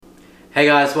Hey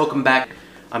guys, welcome back.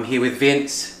 I'm here with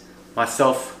Vince,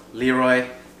 myself, Leroy,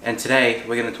 and today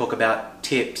we're going to talk about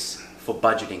tips for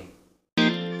budgeting.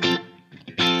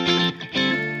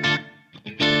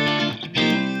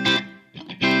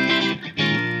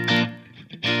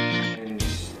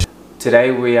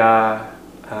 Today we are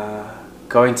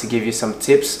going to give you some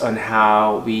tips on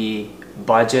how we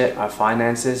budget our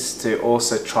finances to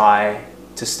also try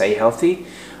to stay healthy,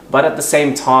 but at the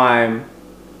same time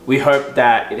we hope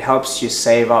that it helps you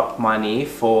save up money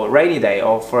for rainy day,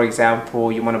 or for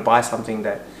example you want to buy something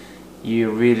that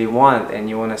you really want and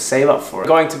you want to save up for it.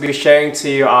 We're going to be sharing to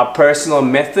you our personal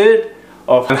method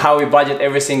of how we budget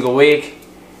every single week,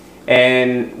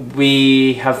 and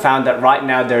we have found that right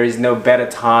now there is no better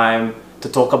time to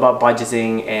talk about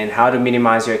budgeting and how to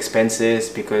minimize your expenses,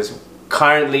 because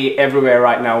currently everywhere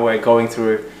right now we're going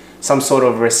through some sort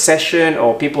of recession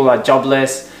or people are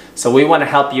jobless. So we want to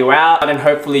help you out, and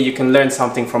hopefully you can learn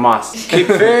something from us. Keep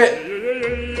fit!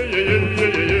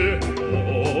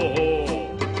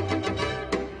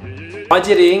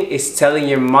 Budgeting is telling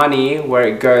your money where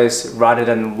it goes rather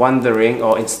than wondering,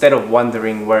 or instead of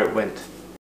wondering where it went.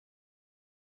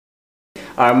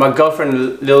 My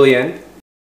girlfriend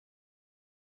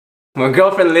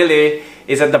Lily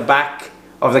is at the back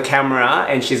of the camera,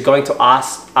 and she's going to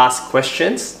ask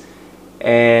questions,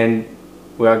 and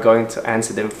we are going to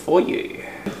answer them for you.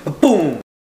 Boom!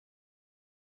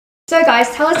 So guys,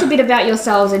 tell us a bit about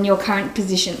yourselves and your current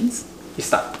positions. You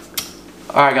start.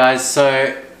 Alright guys,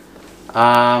 so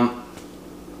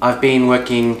I've been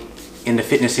working in the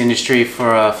fitness industry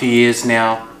for a few years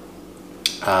now.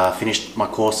 Finished my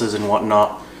courses and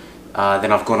whatnot.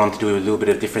 Then I've gone on to do a little bit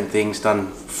of different things,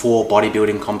 done 4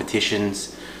 bodybuilding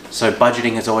competitions. So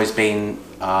budgeting has always been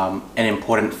an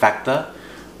important factor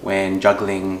when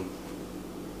juggling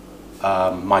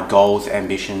my goals,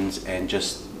 ambitions, and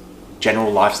just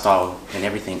general lifestyle and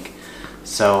everything.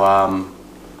 So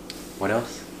what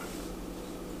else?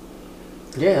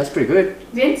 Yeah, that's pretty good.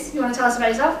 Vince, you want to tell us about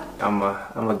yourself? I'm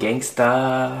a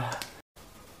gangster.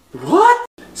 What?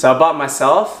 So about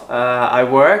myself, I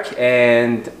work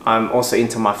and I'm also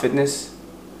into my fitness,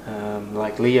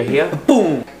 like Leah here.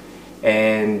 Boom!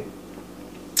 And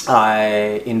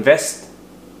I invest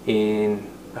in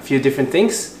a few different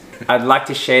things. I'd like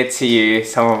to share to you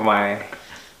some of my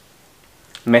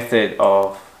method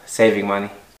of saving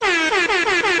money.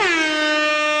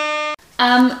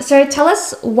 So tell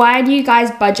us, why do you guys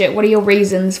budget? What are your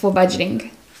reasons for budgeting?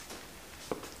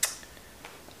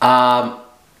 I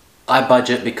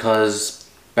budget because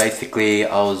basically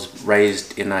I was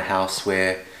raised in a house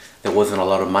where there wasn't a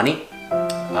lot of money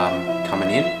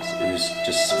coming in. It was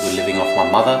just, we're living off my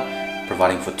mother,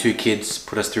 providing for 2 kids,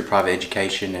 put us through private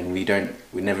education, and we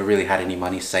never really had any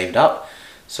money saved up.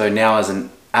 So now as an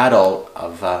adult,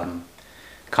 I've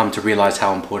come to realize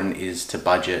how important it is to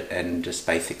budget and just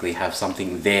basically have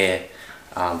something there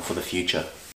for the future.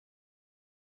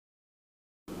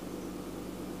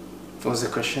 What was the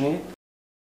question here?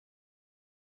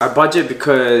 I budget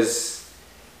because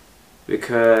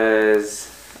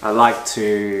I like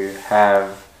to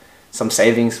have some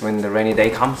savings when the rainy day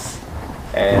comes,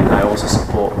 and I also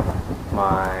support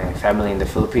my family in the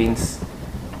Philippines.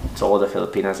 To all the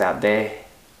Filipinos out there,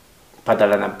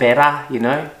 padala ng pera, you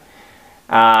know.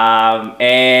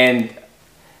 And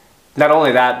not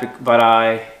only that, but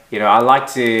I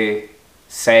like to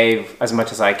save as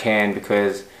much as I can,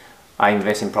 because I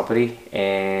invest in property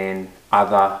and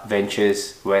other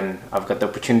ventures when I've got the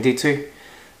opportunity to.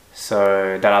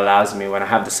 So that allows me, when I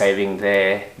have the saving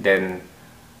there, then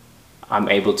I'm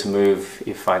able to move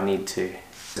if I need to.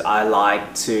 I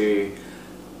like to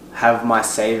have my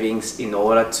savings in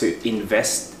order to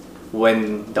invest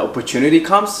when the opportunity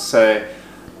comes. So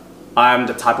I'm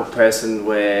the type of person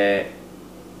where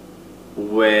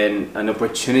when an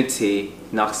opportunity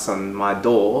knocks on my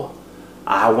door,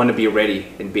 I want to be ready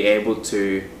and be able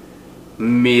to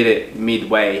meet it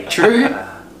midway. True.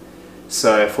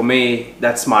 So for me,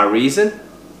 that's my reason.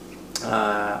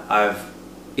 I've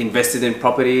invested in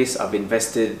properties, I've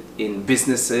invested in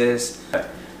businesses.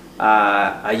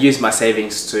 I use my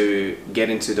savings to get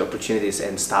into the opportunities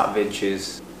and start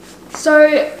ventures.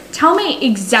 So tell me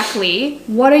exactly,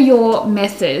 what are your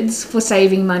methods for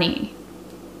saving money?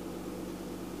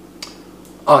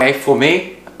 Okay, for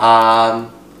me,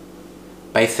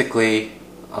 basically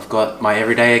I've got my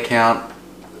everyday account,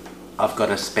 I've got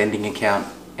a spending account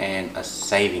and a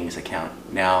savings account.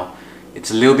 Now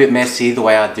it's a little bit messy the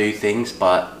way I do things,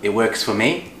 but it works for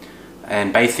me.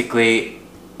 And basically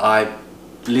I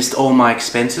list all my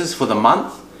expenses for the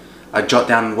month, I jot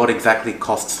down what exactly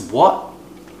costs what,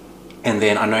 and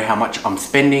then I know how much I'm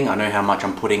spending, I know how much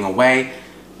I'm putting away,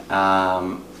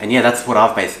 And yeah, that's what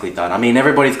I've basically done. I mean,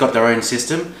 everybody's got their own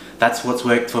system. That's what's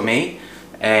worked for me.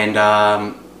 And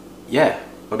yeah,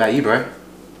 what about you, bro?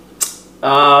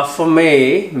 For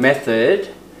me, method,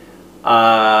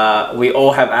 we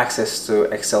all have access to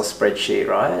Excel spreadsheet,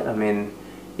 right? I mean,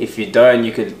 if you don't,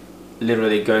 you could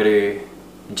literally go to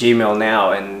Gmail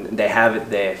now and they have it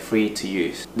there free to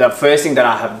use. The first thing that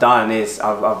I have done is,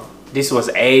 this was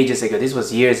ages ago, this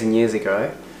was years and years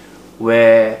ago,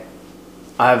 where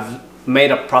I've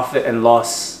made a profit and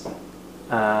loss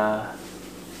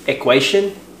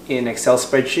equation in Excel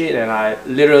spreadsheet, and I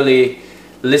literally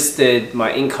listed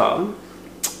my income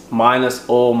minus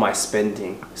all my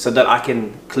spending so that I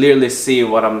can clearly see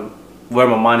where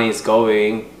my money is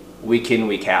going week in,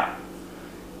 week out.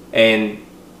 And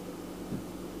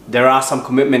there are some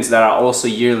commitments that are also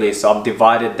yearly, so I've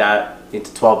divided that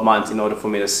into 12 months in order for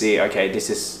me to see, okay, this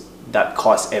is that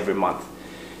cost every month.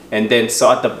 And then so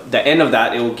at the end of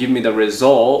that, it will give me the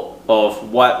result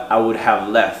of what I would have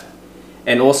left.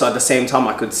 And also at the same time,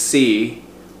 I could see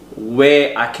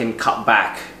where I can cut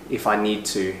back if I need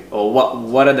to, or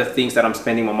what are the things that I'm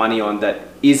spending my money on that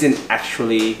isn't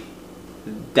actually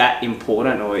that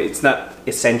important, or it's not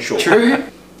essential. True.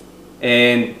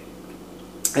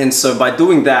 And so by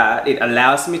doing that, it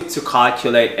allows me to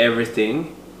calculate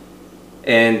everything,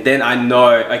 and then I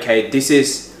know, okay, this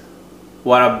is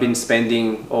what I've been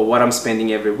spending, or what I'm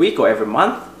spending every week or every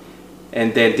month,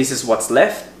 and then this is what's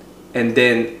left, and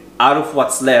then out of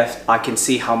what's left, I can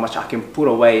see how much I can put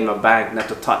away in my bank not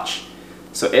to touch.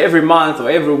 So every month or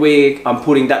every week, I'm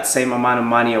putting that same amount of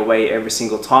money away every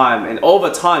single time. And over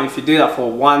time, if you do that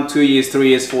for 1, 2 years, 3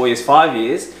 years, 4 years, 5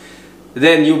 years,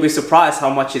 then you'll be surprised how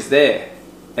much is there.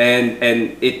 And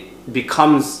it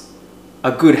becomes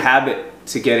a good habit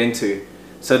to get into.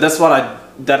 So that's what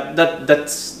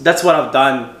that's what I've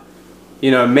done,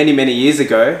 you know, many years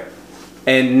ago.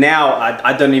 And now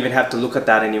I don't even have to look at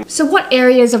that anymore. So what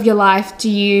areas of your life do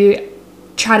you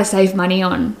try to save money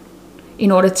on in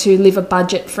order to live a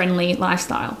budget-friendly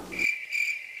lifestyle?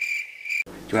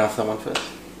 Do you want to have that one first?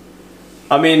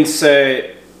 I mean, so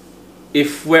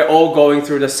if we're all going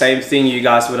through the same thing, you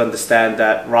guys would understand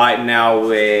that right now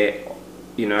we're,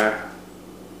 you know,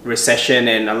 recession,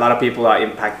 and a lot of people are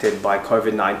impacted by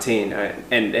COVID-19.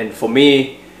 And for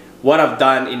me, what I've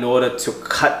done in order to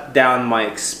cut down my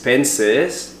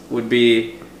expenses would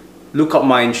be look up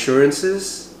my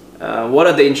insurances. What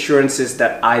are the insurances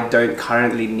that I don't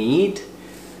currently need?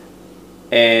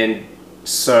 And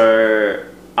so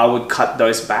I would cut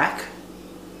those back.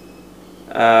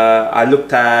 I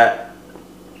looked at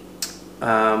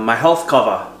my health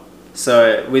cover.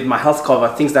 So with my health cover,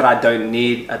 things that I don't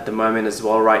need at the moment as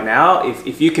well right now,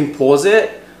 if you can pause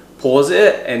it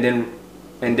and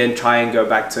then try and go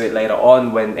back to it later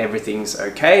on when everything's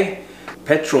okay.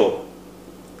 Petrol.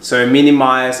 So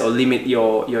minimize or limit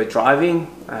your driving.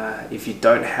 If you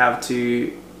don't have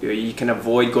to, you can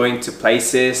avoid going to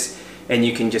places and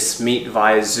you can just meet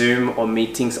via Zoom or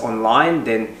meetings online.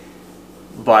 Then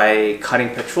by cutting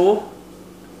petrol,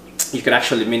 you can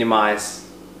actually minimize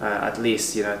at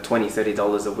least, you know,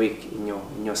 $20-30 a week in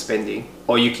your spending.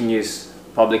 Or you can use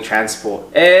public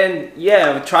transport. And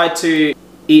yeah, try to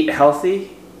eat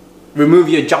healthy. Remove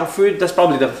your junk food. That's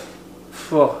probably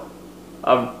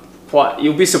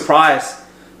you'll be surprised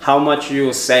how much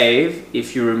you'll save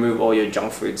if you remove all your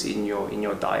junk foods in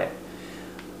your diet.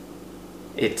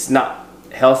 It's not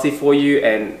healthy for you,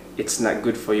 and it's not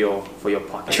good for your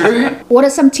pocket. True. What are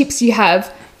some tips you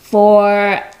have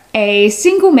for a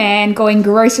single man going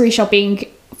grocery shopping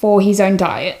for his own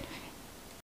diet?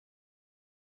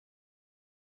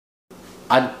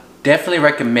 I'd definitely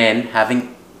recommend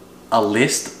having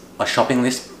a shopping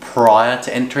list prior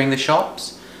to entering the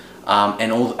shops,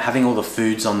 and having all the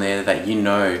foods on there that you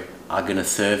know are going to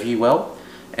serve you well,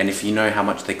 and if you know how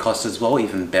much they cost as well,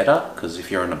 even better, because if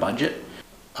you're on a budget.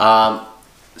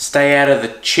 Stay out of the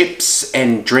chips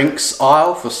and drinks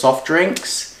aisle for soft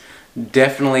drinks.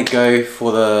 Definitely go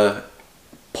for the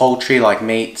poultry, like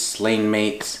meats, lean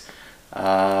meats,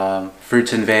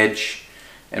 fruits and veg,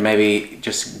 and maybe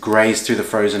just graze through the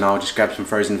frozen aisle. Just grab some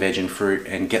frozen veg and fruit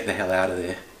and get the hell out of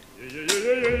there.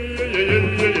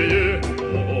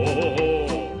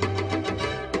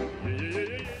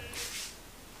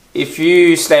 If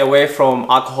you stay away from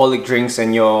alcoholic drinks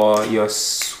and your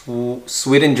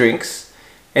sweetened drinks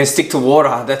and stick to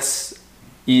water,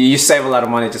 you save a lot of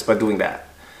money just by doing that.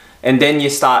 And then you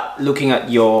start looking at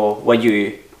what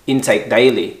you intake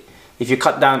daily. If you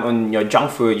cut down on your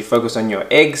junk food, you focus on your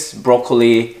eggs,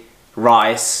 broccoli,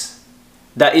 rice.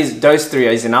 Those three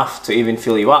is enough to even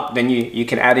fill you up. Then you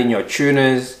can add in your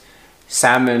tunas,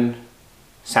 salmon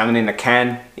in a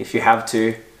can if you have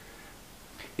to.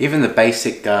 Even the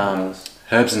basic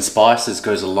herbs and spices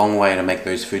goes a long way to make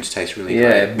those foods taste really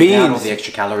great. Beans. Without all the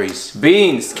extra calories.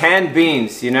 Beans, canned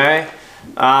beans, you know.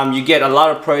 You get a lot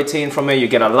of protein from it, you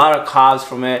get a lot of carbs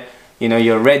from it. You know,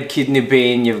 your red kidney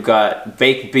bean, you've got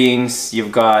baked beans,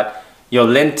 you've got your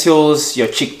lentils, your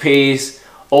chickpeas,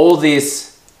 all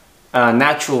these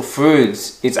natural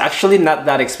foods. It's actually not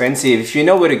that expensive if you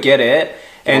know where to get it.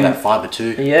 And that fiber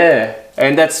too. Yeah,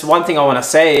 and that's one thing I want to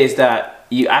say is that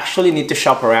you actually need to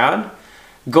shop around.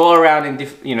 Go around in,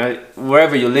 you know,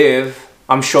 wherever you live.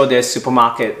 I'm sure there's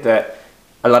supermarket that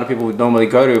a lot of people would normally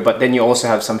go to, but then you also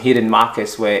have some hidden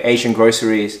markets where Asian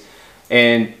groceries.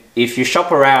 And if you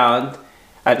shop around,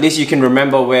 at least you can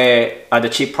remember where are the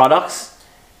cheap products,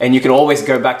 and you can always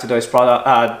go back to those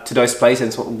to those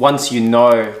places once you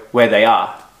know where they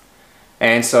are.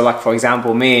 And so, like for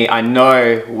example, me, I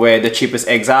know where the cheapest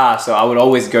eggs are, so I would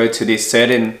always go to this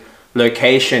certain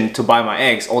location to buy my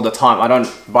eggs all the time. I don't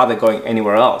bother going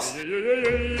anywhere else.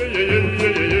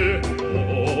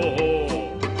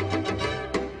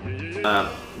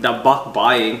 The bulk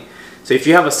buying. So if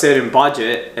you have a certain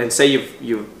budget, and say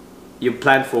you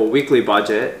plan for a weekly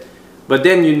budget, but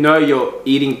then you know your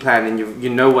eating plan and you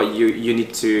know what you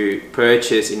need to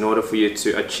purchase in order for you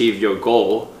to achieve your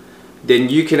goal, then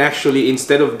you can actually,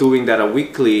 instead of doing that a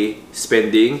weekly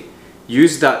spending,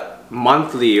 use that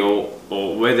monthly, or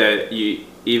whether you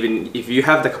even, if you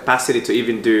have the capacity to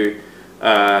even do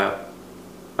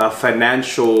a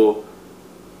financial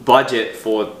budget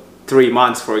for 3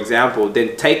 months, for example,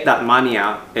 then take that money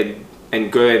out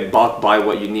and go and bulk buy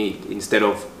what you need, instead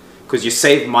of, because you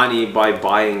save money by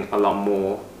buying a lot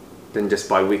more than just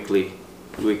by weekly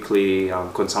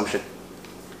consumption.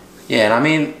 Yeah, and I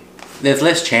mean, there's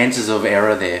less chances of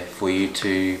error there for you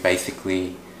to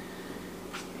basically,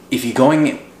 if you're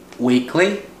going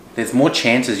weekly, there's more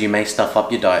chances you may stuff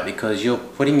up your diet, because you're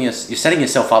setting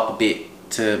yourself up a bit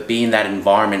to be in that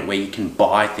environment where you can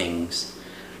buy things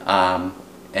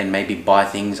and maybe buy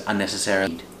things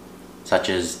unnecessarily, such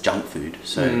as junk food.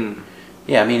 So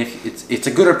yeah, I mean, if it's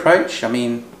a good approach. I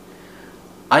mean,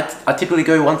 I typically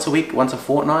go once a week, once a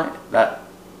fortnight. That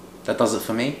does it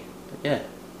for me. But yeah.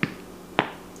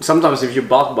 Sometimes if you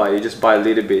bulk buy, you just buy a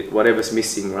little bit, whatever's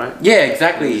missing, right? Yeah,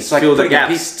 exactly. It's like putting a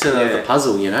piece to the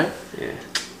puzzle, you know? Yeah.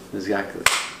 Exactly.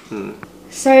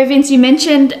 So Vince, you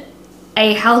mentioned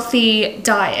a healthy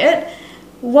diet.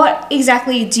 What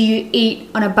exactly do you eat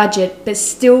on a budget but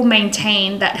still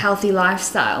maintain that healthy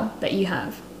lifestyle that you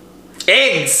have?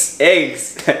 Eggs!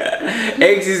 Eggs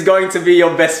is going to be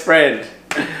your best friend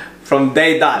from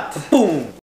day dot.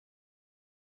 Boom!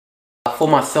 For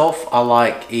myself, I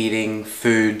like eating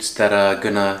foods that are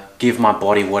gonna give my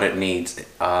body what it needs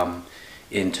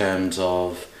in terms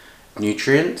of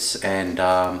nutrients, and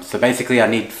so basically I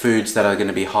need foods that are going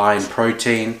to be high in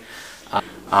protein.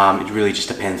 It really just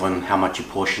depends on how much you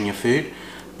portion your food,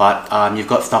 but you've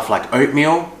got stuff like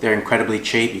oatmeal. They're incredibly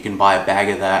cheap. You can buy a bag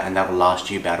of that and that will last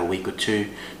you about a week or two.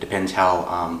 Depends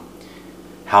how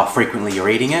frequently you're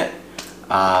eating it.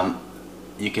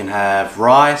 You can have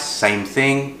rice, same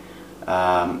thing.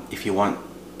 If you want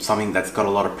something that's got a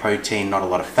lot of protein, not a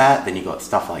lot of fat, then you got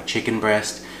stuff like chicken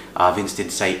breast. Vince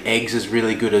did say eggs is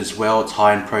really good as well. It's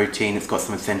high in protein. It's got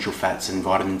some essential fats and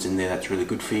vitamins in there that's really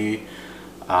good for you.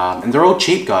 And they're all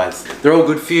cheap, guys. They're all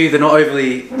good for you. They're not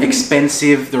overly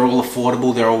expensive. They're all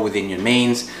affordable. They're all within your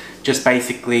means. Just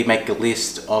basically make a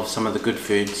list of some of the good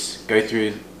foods. Go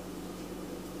through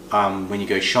when you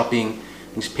go shopping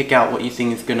and just pick out what you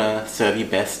think is going to serve you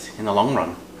best in the long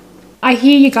run. I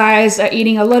hear you guys are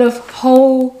eating a lot of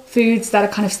whole foods that are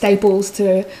kind of staples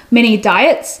to many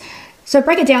diets. So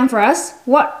break it down for us.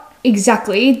 What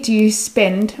exactly do you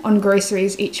spend on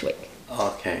groceries each week?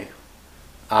 Okay.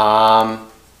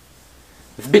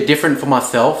 It's a bit different for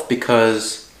myself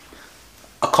because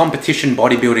a competition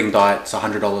bodybuilding diet's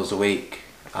 $100 a week.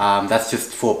 That's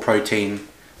just for protein,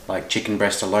 like chicken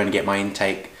breast alone to get my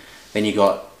intake. Then you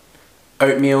got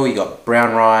oatmeal, you got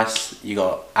brown rice, you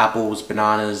got apples,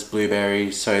 bananas,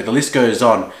 blueberries, so the list goes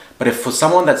on. But if for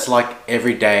someone that's like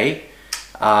every day,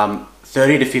 $30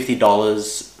 to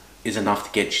 $50 is enough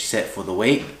to get you set for the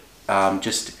week.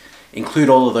 Just include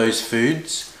all of those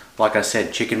foods. Like I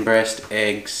said, chicken breast,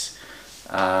 eggs,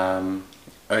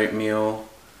 oatmeal,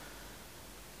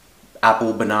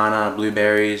 apple, banana,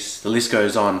 blueberries, the list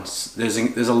goes on. There's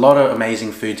a lot of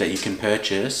amazing foods that you can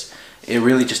purchase. It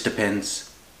really just depends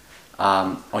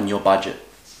on your budget.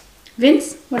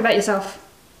 Vince, what about yourself?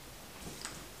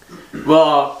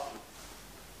 Well,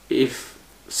 if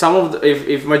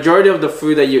majority of the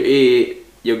food that you eat,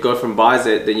 your girlfriend buys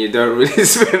it, then you don't really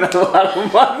spend a lot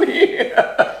of money.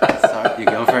 So you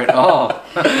go for it. Oh,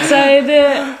 So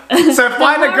the So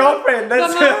find a girlfriend. the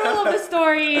That's moral of the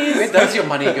story where is does your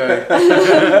money go?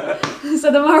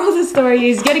 so the moral of the story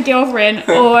is get a girlfriend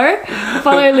or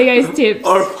follow Leo's tips.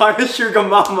 Or find a sugar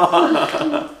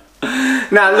mama.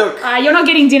 Now look, You're not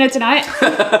getting dinner tonight.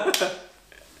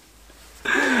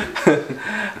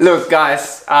 look,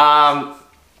 guys.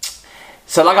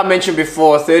 So like I mentioned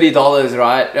before, $30,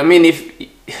 right? I mean,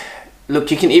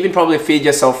 look, you can even probably feed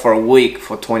yourself for a week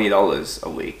for $20 a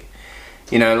week.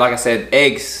 You know, like I said,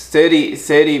 eggs,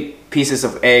 30 pieces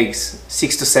of eggs,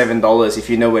 $6 to $7 if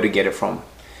you know where to get it from.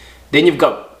 Then you've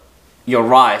got your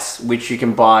rice, which you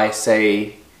can buy,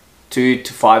 say, 2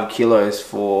 to 5 kilos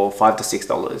for $5 to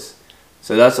 $6.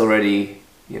 So that's already,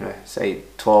 you know, say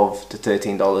 $12 to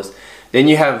 $13. Then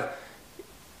you have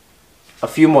a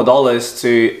few more dollars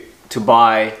to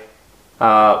buy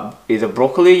either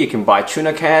broccoli. You can buy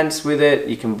tuna cans with it.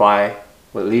 You can buy,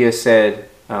 what Leo said,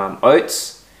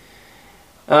 oats.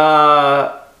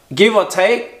 Give or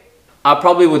take, I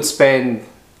probably would spend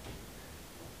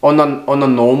on a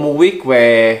normal week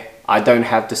where I don't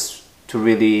have to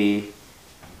really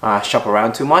shop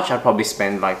around too much. I'd probably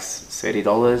spend like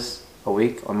 $30 a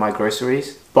week on my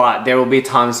groceries. But there will be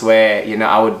times where, you know,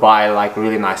 I would buy like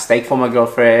really nice steak for my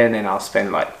girlfriend and I'll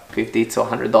spend like $50 to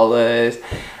 $100.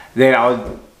 Then I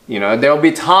would, you know, there will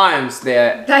be times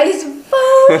that That is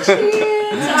bullshit.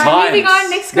 Alright, moving on,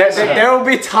 next question. there will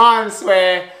be times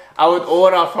where I would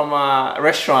order from a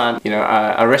restaurant, you know,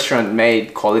 a restaurant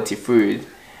made quality food.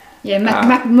 Yeah,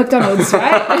 McDonald's,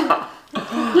 right?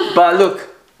 But look,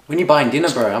 When you're buying dinner,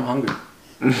 bro, I'm hungry.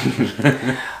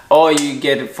 or you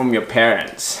get it from your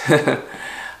parents.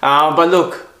 But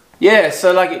look, yeah,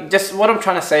 so like just what I'm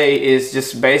trying to say is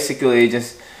just basically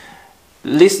just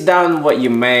list down what you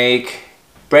make,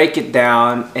 break it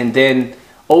down, and then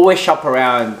always shop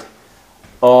around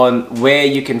on where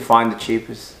you can find the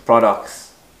cheapest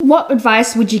products. What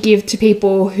advice would you give to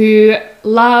people who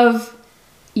love,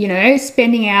 you know,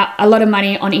 spending out a lot of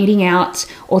money on eating out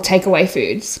or takeaway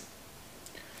foods?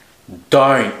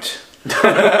 Don't.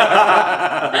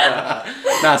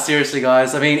 Nah, seriously,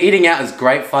 guys. I mean, eating out is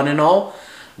great fun and all,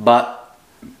 but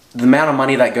the amount of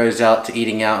money that goes out to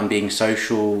eating out and being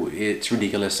social, it's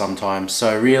ridiculous sometimes.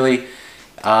 So really,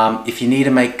 if you need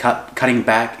to make cutting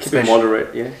back, Keep it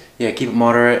moderate, yeah. Yeah, keep it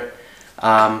moderate.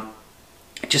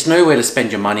 Just know where to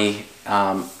spend your money.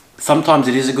 Sometimes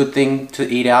it is a good thing to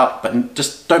eat out, but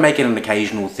just don't make it an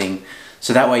occasional thing.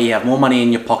 So that way you have more money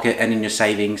in your pocket and in your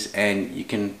savings, and you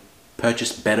can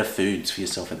purchase better foods for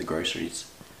yourself at the groceries.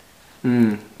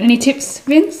 Any tips,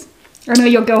 Vince? I know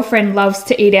your girlfriend loves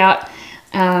to eat out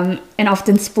and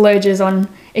often splurges on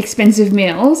expensive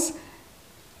meals.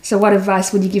 So what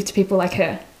advice would you give to people like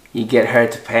her? You get her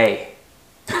to pay.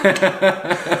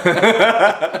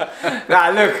 Nah,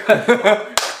 look.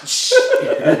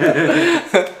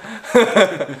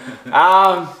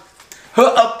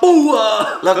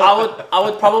 Look, I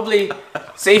would probably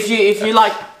say if you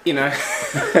like, you know.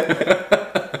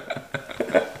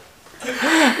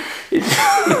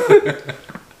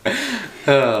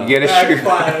 You get a shoe.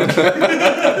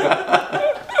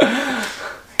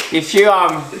 If you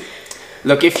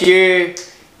look, if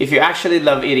you actually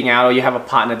love eating out, or you have a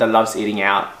partner that loves eating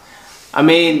out, I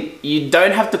mean, you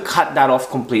don't have to cut that off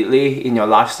completely in your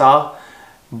lifestyle,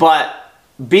 but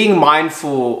being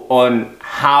mindful on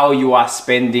how you are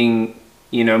spending,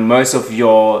 you know, most of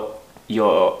your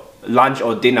lunch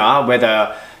or dinner,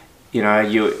 whether, you know,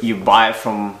 you buy it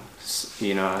from,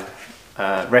 you know,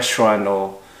 a restaurant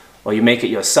or you make it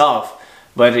yourself.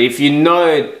 But if you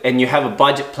know and you have a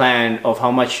budget plan of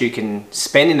how much you can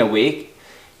spend in a week,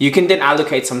 you can then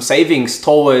allocate some savings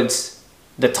towards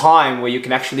the time where you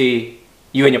can actually,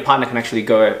 you and your partner can actually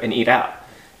go and eat out.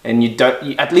 And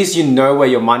at least you know where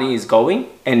your money is going,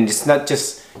 and it's not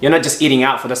just, you're not just eating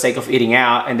out for the sake of eating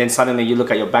out, and then suddenly you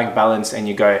look at your bank balance and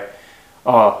you go,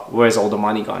 oh, where's all the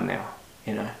money gone now?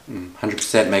 You know?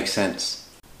 100% makes sense.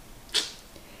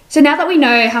 So now that we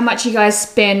know how much you guys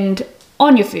spend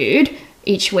on your food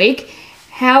each week,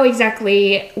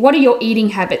 what are your eating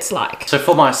habits like? So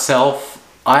for myself,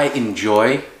 I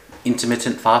enjoy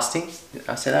intermittent fasting. Did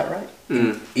I say that right?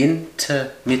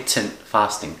 Intermittent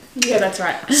fasting. Yeah, that's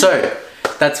right. So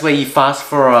that's where you fast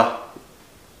for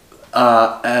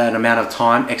an amount of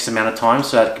time, X amount of time.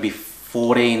 So that could be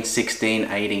 14,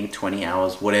 16, 18, 20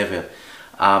 hours, whatever.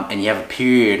 And you have a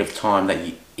period of time that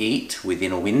you eat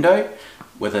within a window,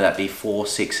 whether that be 4,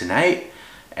 6, and 8.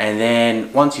 And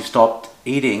then once you've stopped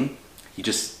eating,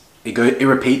 it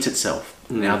repeats itself.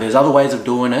 Now there's other ways of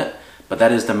doing it, but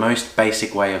that is the most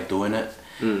basic way of doing it.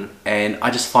 And I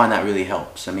just find that really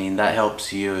helps. I mean, that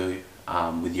helps you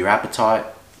with your appetite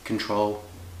control.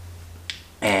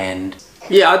 And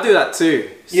Yeah, I do that too.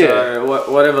 Yeah.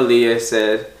 So whatever Leo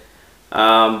said,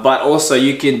 but also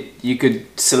you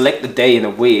could select the day in a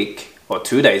week or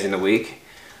 2 days in a week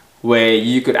where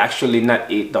you could actually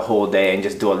not eat the whole day and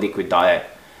just do a liquid diet.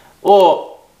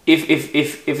 Or if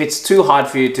it's too hard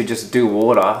for you to just do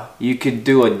water, you could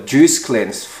do a juice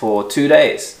cleanse for 2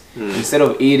 days. Instead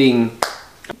of eating,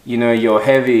 you know, your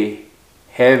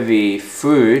heavy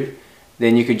food,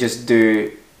 then you could just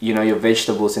do, you know, your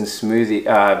vegetables and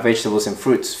vegetables and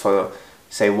fruits for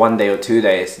say 1 day or 2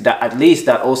 days. That at least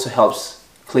that also helps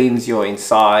cleanse your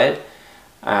inside.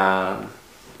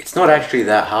 it's not actually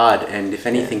that hard, and if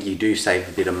anything, you do save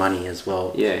a bit of money as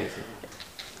well. Yeah.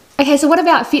 Okay, so what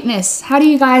about fitness? How do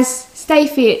you guys stay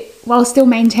fit while still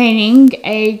maintaining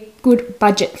a good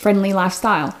budget-friendly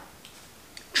lifestyle?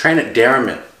 Train at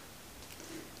Derrimut.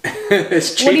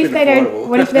 It's cheap What if and they affordable. don't?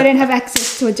 What if they don't have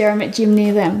access to a Derrimut gym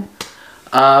near them?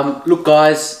 Look,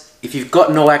 guys, if you've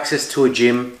got no access to a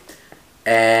gym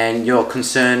and your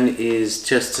concern is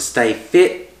just to stay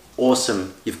fit,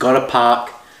 awesome. You've got a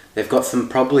park. They've got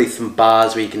probably some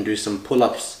bars where you can do some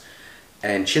pull-ups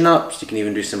and chin-ups. You can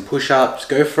even do some push-ups.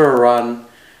 Go for a run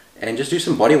and just do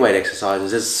some bodyweight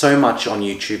exercises. There's so much on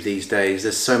YouTube these days.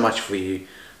 There's so much for you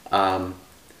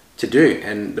to do,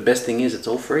 and the best thing is it's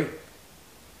all free.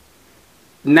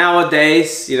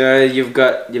 Nowadays, you know, you've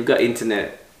got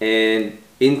internet, and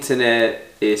internet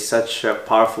is such a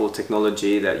powerful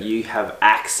technology that you have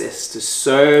access to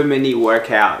so many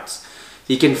workouts.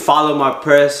 You can follow my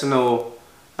personal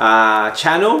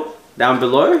channel down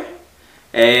below,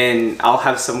 and I'll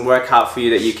have some workout for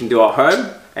you that you can do at home,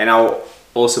 and I'll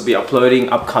also be uploading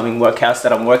upcoming workouts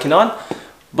that I'm working on.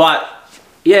 But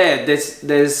yeah,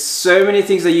 there's so many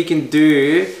things that you can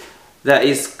do that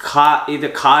is either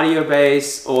cardio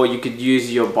based, or you could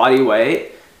use your body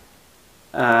weight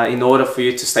in order for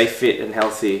you to stay fit and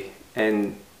healthy,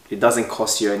 and it doesn't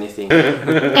cost you anything.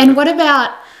 And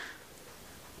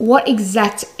what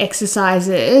exact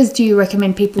exercises do you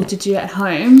recommend people to do at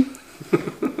home?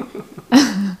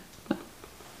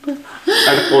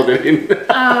 I hold it in.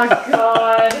 Oh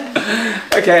God.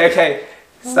 Okay,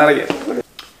 start again.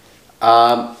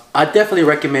 I definitely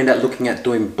recommend looking at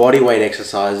doing bodyweight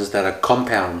exercises that are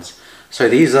compounds. So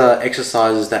these are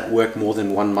exercises that work more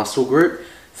than one muscle group.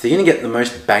 So you're going to get the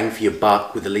most bang for your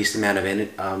buck with the least amount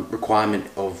of requirement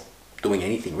of doing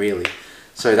anything really.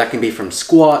 So that can be from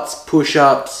squats,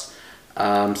 push-ups,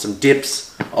 some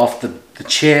dips off the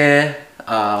chair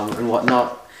and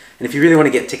whatnot. And if you really want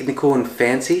to get technical and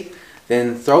fancy,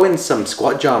 then throw in some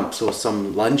squat jumps or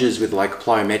some lunges with like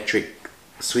plyometric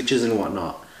switches and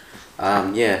whatnot.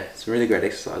 Yeah, it's a really great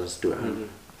exercise to do at home.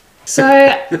 So,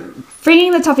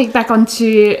 bringing the topic back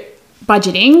onto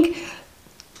budgeting,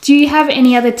 do you have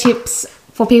any other tips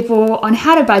for people on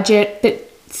how to budget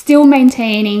but still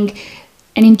maintaining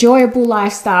an enjoyable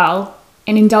lifestyle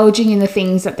and indulging in the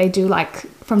things that they do like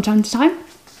from time to time?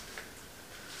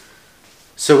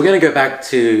 So we're going to go back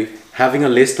to having a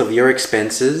list of your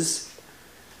expenses.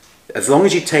 As long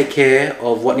as you take care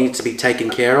of what needs to be taken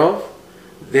care of,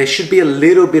 there should be a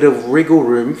little bit of wriggle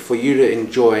room for you to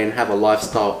enjoy and have a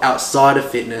lifestyle outside of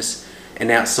fitness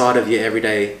and outside of your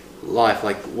everyday life,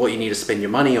 like what you need to spend your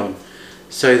money on.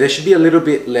 So there should be a little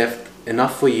bit left,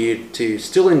 enough for you to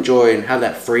still enjoy and have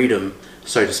that freedom,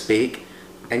 so to speak,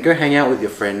 and go hang out with your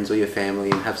friends or your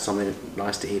family and have something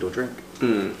nice to eat or drink.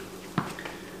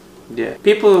 Yeah,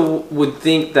 people would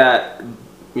think that,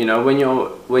 you know, when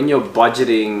you're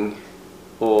budgeting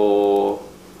or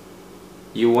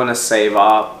you want to save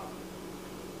up,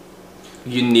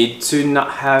 you need to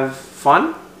not have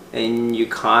fun and you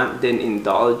can't then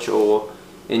indulge or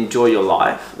enjoy your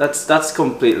life. That's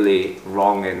completely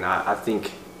wrong, and I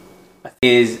think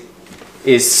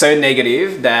is so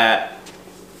negative that,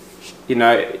 you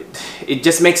know, it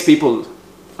just makes people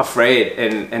afraid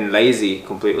and lazy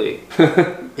completely.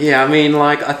 Yeah, I mean,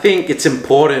 like, I think it's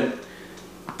important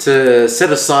to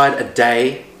set aside a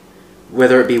day,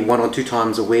 whether it be 1 or 2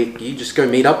 times a week. You just go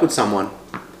meet up with someone,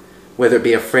 whether it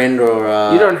be a friend or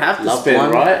a You don't have to loved spend,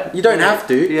 one. right? You don't have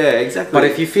to. Yeah, exactly. But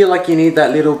if you feel like you need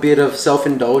that little bit of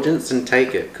self-indulgence, then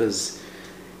take it, because,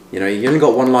 you know, you only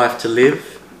got one life to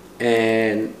live,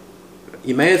 and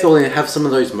you may as well have some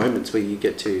of those moments where you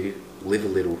get to live a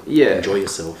little, enjoy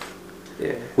yourself.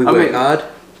 Yeah, We work hard.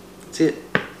 That's it.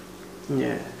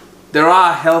 Yeah, there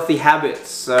are healthy habits.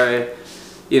 So,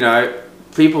 you know,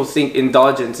 people think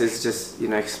indulgence is just, you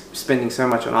know, spending so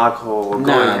much on alcohol or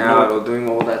going out or doing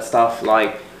all that stuff,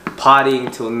 like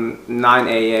partying till 9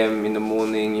 a.m. in the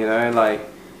morning, you know, like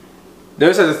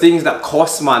those are the things that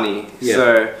cost money. Yeah.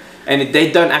 So, and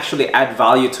they don't actually add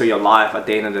value to your life at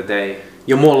the end of the day.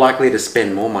 you're more likely to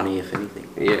spend more money, if anything.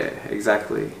 Yeah,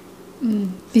 exactly.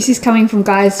 This is coming from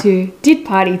guys who did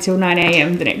party till 9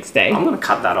 a.m. the next day. I'm gonna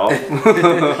cut that off.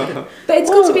 But it's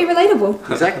good to be relatable.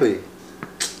 Exactly.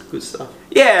 Good stuff.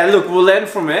 Yeah, look, we'll learn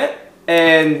from it,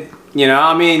 and you know,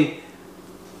 I mean,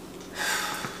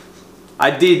 I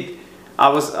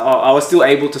was still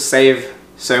able to save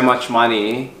so much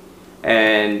money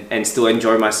and still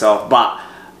enjoy myself. But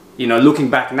you know, looking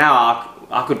back now,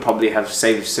 I could probably have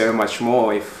saved so much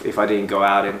more if I didn't go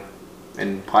out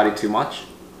and party too much.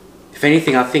 If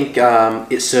anything, I think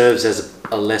it serves as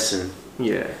a lesson.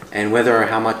 Yeah. And whether or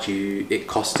how much it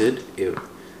costed,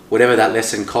 whatever that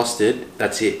lesson costed,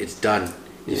 that's it. It's done.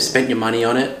 You've spent your money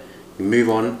on it. You move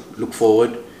on, look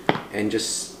forward, and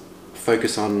just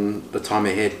focus on the time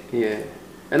ahead. Yeah.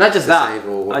 And not just that,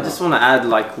 I just want to add,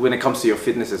 like, when it comes to your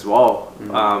fitness as well,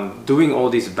 doing all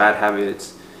these bad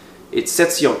habits, it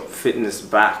sets your fitness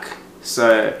back.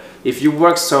 So if you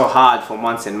work so hard for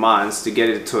months and months to get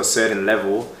it to a certain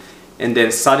level, and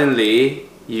then suddenly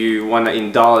you want to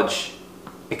indulge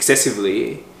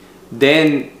excessively,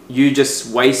 then you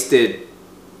just wasted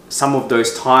some of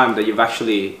those time that you've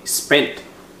actually spent,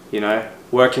 you know,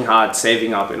 working hard,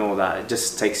 saving up and all that. It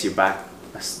just takes you back,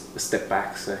 a step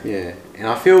back. So yeah, and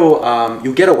I feel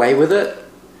you'll get away with it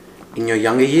in your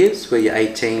younger years, where you're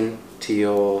 18 to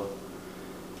your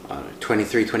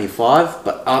 23, 25,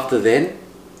 but after then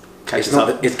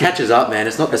it catches up, man.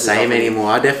 It's not the same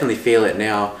anymore. I definitely feel it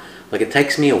now. Like, it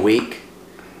takes me a week,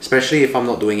 especially if I'm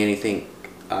not doing anything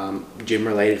gym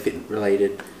related, fit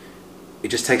related. It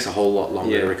just takes a whole lot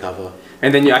longer to recover.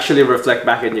 And then you actually reflect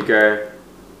back and you go,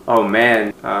 oh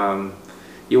man,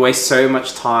 you waste so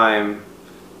much time,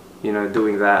 you know,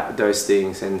 doing those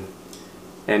things,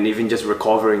 and even just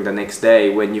recovering the next day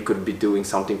when you could be doing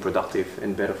something productive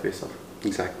and better for yourself.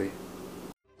 Exactly.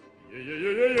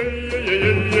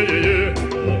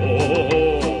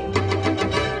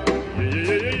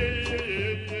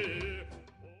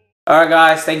 Alright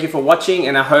guys, thank you for watching,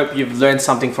 and I hope you've learned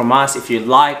something from us. If you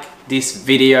like this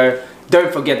video,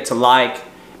 don't forget to like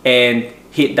and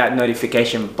hit that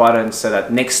notification button so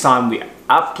that next time we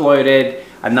uploaded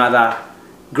another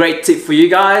great tip for you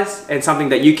guys and something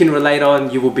that you can relate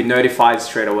on, you will be notified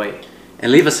straight away.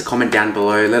 And leave us a comment down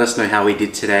below. Let us know how we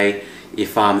did today.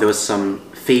 If there was some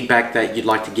feedback that you'd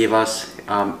like to give us,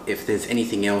 if there's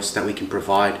anything else that we can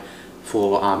provide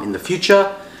for in the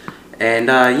future. And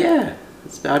yeah,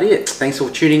 that's about it. Thanks for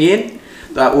tuning in.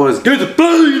 That was Good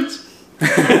Baines.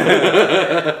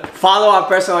 Follow our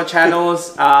personal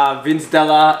channels, Vince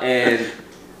Della and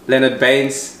Leonard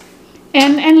Baines.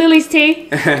 And Lily's tea.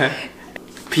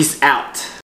 Peace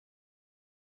out.